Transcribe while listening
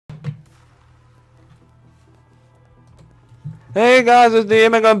Hey guys, it's the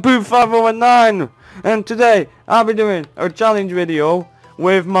Immigrant Boot 509, and today I'll be doing a challenge video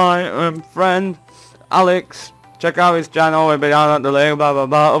with my friend Alex. Check out his channel, it'll be down at the link, blah blah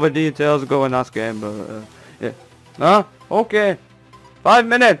blah. Other details, go and ask him, but yeah. Huh? Okay. 5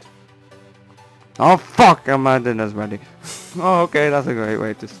 minutes. Oh fuck, my dinner's ready. Oh, okay, that's a great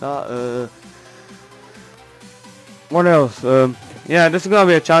way to start. What else? Yeah, this is gonna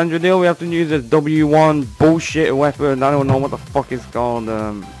be a challenge video. We have to use this RW1 bullshit weapon. I don't know what the fuck it's called.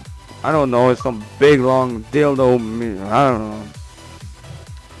 I don't know. It's some big long dildo. I don't know.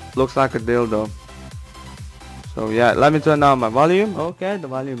 Looks like a dildo. So yeah, let me turn down my volume. Okay, the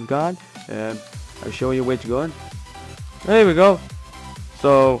volume gone. I'll show you which gun. There we go.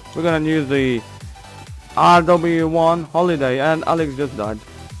 So we're gonna use the RW1 Holiday, and Alex just died.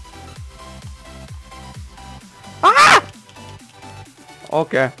 Ah!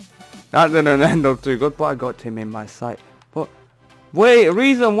 Okay, that didn't end up too good, but I got him in my sight. But wait,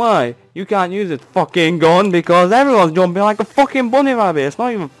 reason why you can't use this fucking gun, because everyone's jumping like a fucking bunny rabbit. It's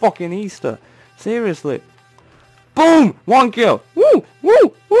not even fucking Easter. Seriously. Boom! 1 kill. Woo!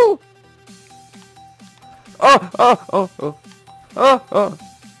 Woo! Woo! Oh.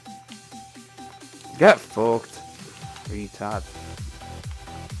 Get fucked, retard.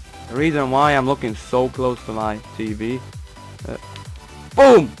 The reason why I'm looking so close to my TV.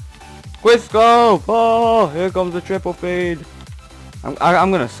 Boom! Quick scope! Oh, here comes the triple feed.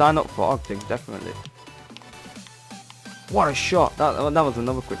 I'm gonna sign up for Arctic, definitely. What a shot! That was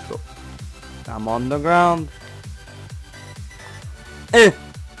another quick scope. I'm on the ground.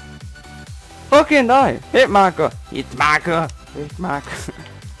 Fucking die! Hit marker! Hit marker! Hit marker!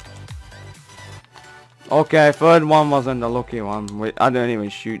 Okay, third one wasn't the lucky one. Wait, I didn't even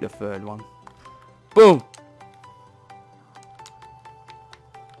shoot the third one. Boom!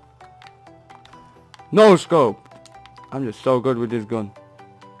 No scope! I'm just so good with this gun.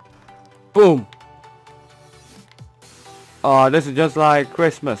 Boom! Oh, this is just like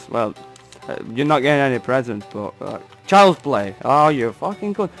Christmas. Well, you're not getting any presents, but child's play. Oh, you're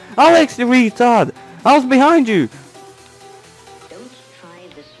fucking good. Alex, you retard! I was behind you! Don't try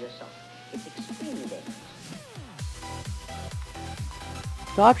this yourself. It's extremely dangerous.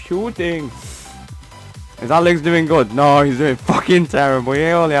 Stop shooting! Is Alex doing good? No, he's doing fucking terrible. He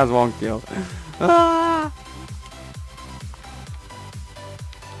only has 1 kill. Ah!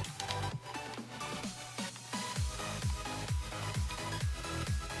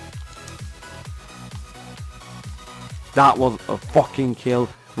 That was a fucking kill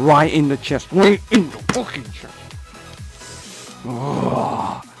right in the chest. Right in the fucking chest.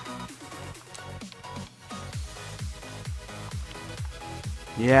 Oh.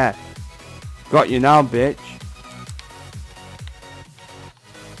 Yeah. Got you now, bitch.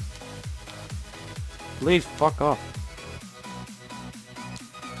 Please fuck off.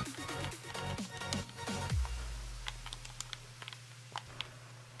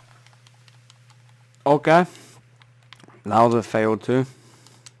 Okay. That was a fail too.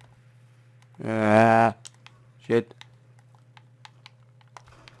 Yeah. Shit.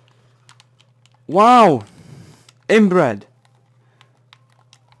 Wow. Inbred.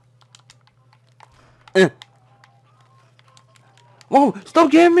 Whoa, stop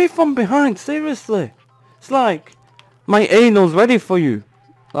getting me from behind, seriously. It's like my anal's ready for you.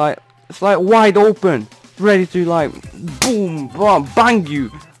 Like, it's like wide open, ready to like boom, bang you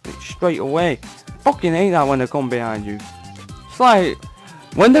straight away. Fucking hate that when they come behind you. It's like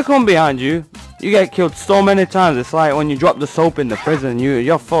when they come behind you, you get killed so many times. It's like when you drop the soap in the prison,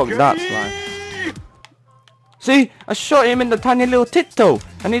 you're fucked. That's like. See, I shot him in the tiny little tit-toe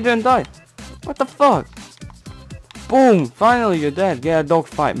and he didn't die. What the fuck? Boom! Finally you're dead. Get a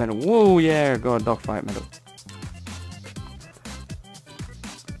dogfight medal. Whoa, yeah, got a dogfight medal.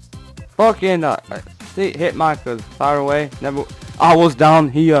 Fucking see, hit markers far away. Never. I was down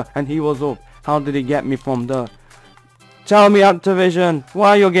here and he was up. How did he get me from there? Tell me, Activision,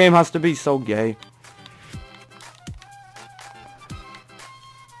 why your game has to be so gay?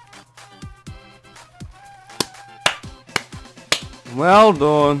 Well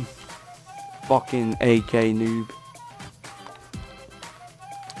done. Fucking AK noob.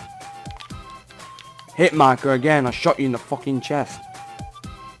 Hit marker again, I shot you in the fucking chest.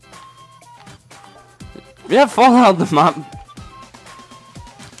 Yeah, fall out the map.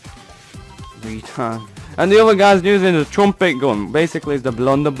 Retard. And the other guy's using a trumpet gun. Basically it's the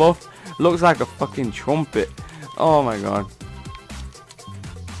blunderbuff. Looks like a fucking trumpet. Oh my god.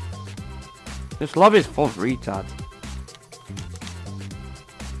 This lobby's full of retards.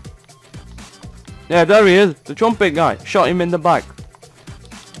 Yeah, there he is. The trumpet guy. Shot him in the back.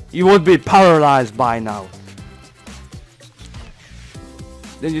 You would be paralyzed by now.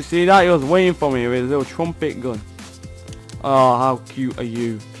 Did you see that? He was waiting for me with his little trumpet gun. Oh, how cute are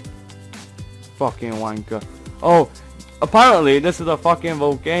you? Fucking wanker. Oh, apparently this is a fucking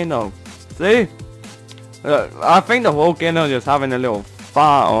volcano. See? I think the volcano just having a little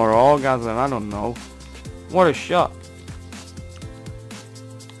fart or orgasm. I don't know. What a shot.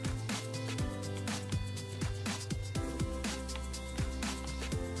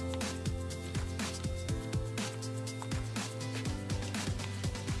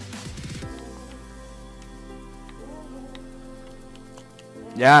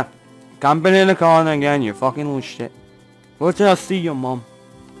 Yeah, camping in the corner again, you fucking little shit. Wait till I see your mom.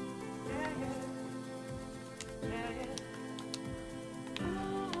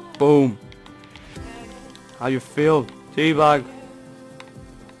 Boom. How you feel? Teabag.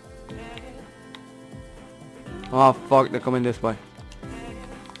 Oh fuck, they're coming this way.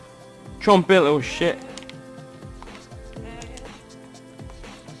 Trumpet little shit.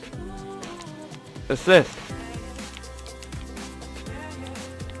 Assist.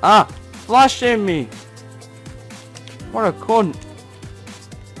 Ah, flashing me. What a cunt.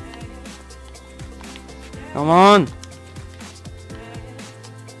 Come on.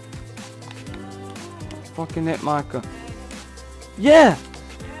 Fucking hit marker. Yeah.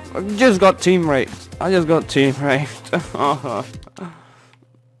 I just got team raped. I just got team raped.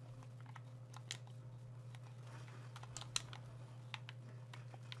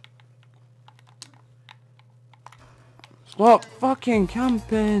 Stop fucking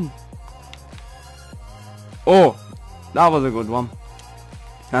camping. Oh, that was a good one.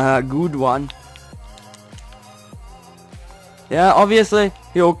 Good one. Yeah, obviously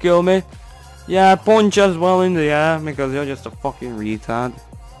he'll kill me. Yeah, punch as well in the air because you're just a fucking retard.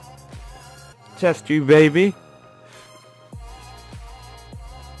 Test you, baby.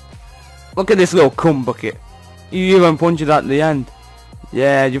 Look at this little cum bucket. You even punch it at the end.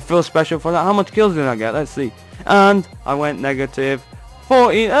 Yeah, you feel special for that. How much kills did I get? Let's see. And I went negative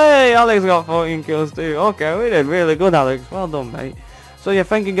 14. Hey, Alex got 14 kills too. Okay, we did really good, Alex. Well done, mate. So yeah,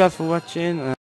 thank you guys for watching.